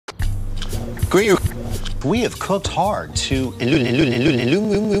We have cooked hard to illuminate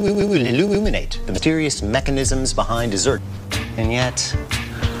the mysterious mechanisms behind dessert. And yet,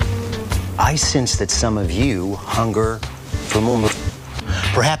 I sense that some of you hunger for more.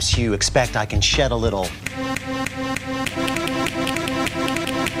 Perhaps you expect I can shed a little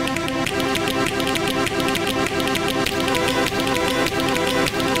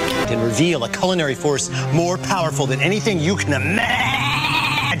and reveal a culinary force more powerful than anything you can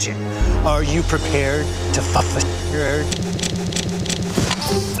imagine. Are you prepared to fuff a bird?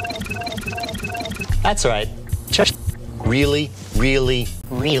 That's right. Just really, really,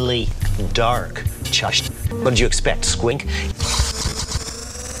 really dark. Just. What did you expect, Squink?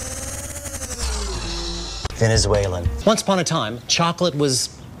 Venezuelan. Once upon a time, chocolate was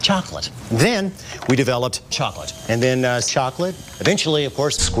chocolate. Then we developed chocolate. And then chocolate. Eventually, of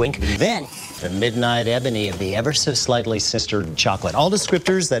course, Squink. Then the midnight ebony of the ever so slightly sistered chocolate. All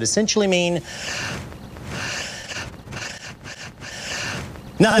descriptors that essentially mean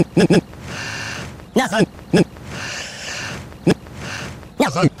nothing.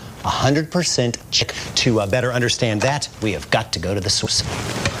 100% chick. To better understand that, we have got to go to the source.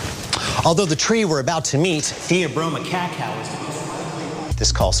 Although the tree we're about to meet, Theobroma cacao,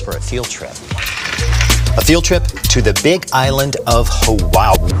 this calls for a field trip. A field trip to the big island of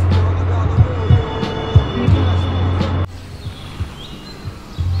Hawaii.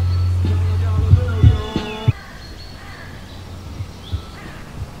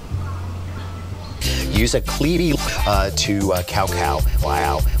 Use a cleavy to cacao.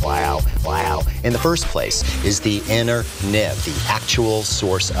 Wow, wow, wow. In the first place is the inner nib, the actual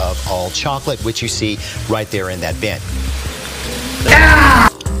source of all chocolate, which you see right there in that bin.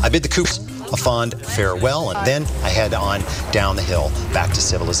 I bid the coops a fond farewell, and then I head on down the hill back to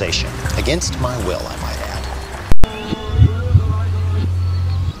civilization. Against my will, I might add.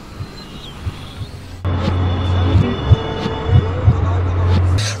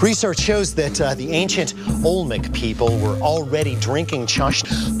 Research shows that the ancient Olmec people were already drinking chash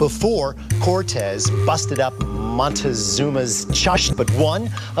before Cortez busted up Montezuma's chash. But one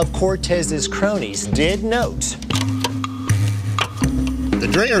of Cortez's cronies did note, the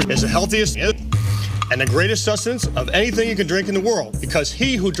drinker is the healthiest and the greatest sustenance of anything you can drink in the world, because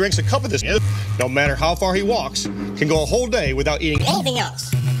he who drinks a cup of this, no matter how far he walks, can go a whole day without eating anything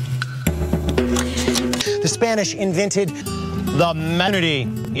else. The Spanish invented the manatee.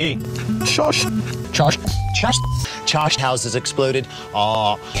 Chosh houses exploded.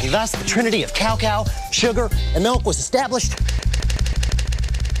 Thus, the trinity of cacao, sugar, and milk was established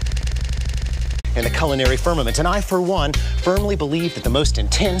in the culinary firmament. And I, for one, firmly believe that the most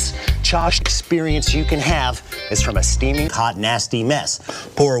intense chosh experience you can have is from a steaming, hot, nasty mess.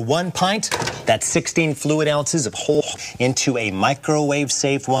 Pour 1 pint, that's 16 fluid ounces of whole, into a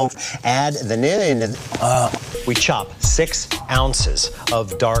microwave-safe one. Add the nib. We chop 6 ounces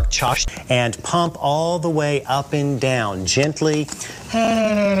of dark chosh and pump all the way up and down gently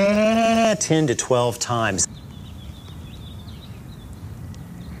 10 to 12 times.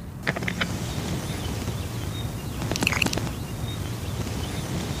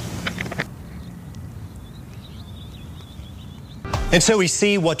 And so we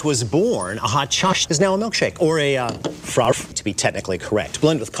see what was born, a hot chosh, is now a milkshake, or a frarf, to be technically correct.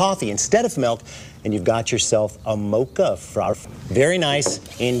 Blend with coffee instead of milk, and you've got yourself a mocha frarf. Very nice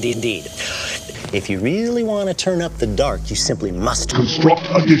indeed. If you really want to turn up the dark, you simply must construct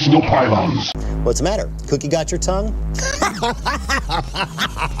additional pylons. What's the matter? Cookie got your tongue?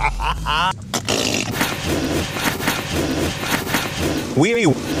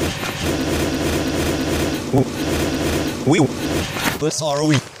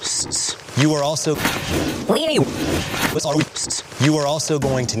 You are also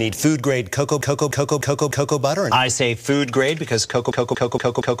going to need food grade cocoa butter. And I say food grade because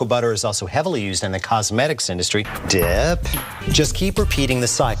cocoa butter is also heavily used in the cosmetics industry. Dip. Just keep repeating the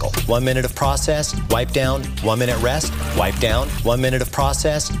cycle. 1 minute of process, wipe down, 1 minute rest, wipe down, 1 minute of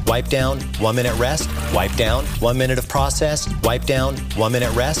process, wipe down, 1 minute rest, wipe down, 1 minute of process, wipe down, 1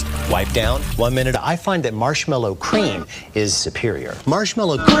 minute rest, wipe down, 1 minute. I find that marshmallow cream is superior.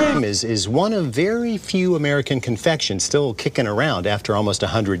 Marshmallow cream is one of very few American confections still kicking around after almost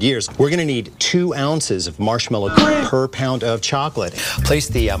 100 years. We're going to need 2 ounces of marshmallow cream per pound of chocolate. Place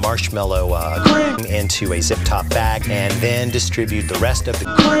the marshmallow cream into a zip-top bag and then distribute the rest of the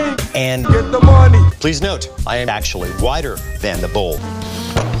cream and get the money. Please note, I am actually wider than the bowl.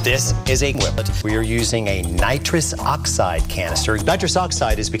 This is a whippet. We are using a nitrous oxide canister. Nitrous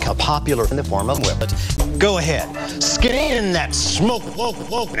oxide has become popular in the form of whippet. Go ahead, skid in that smoke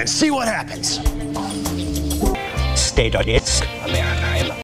and see what happens. Stay on it.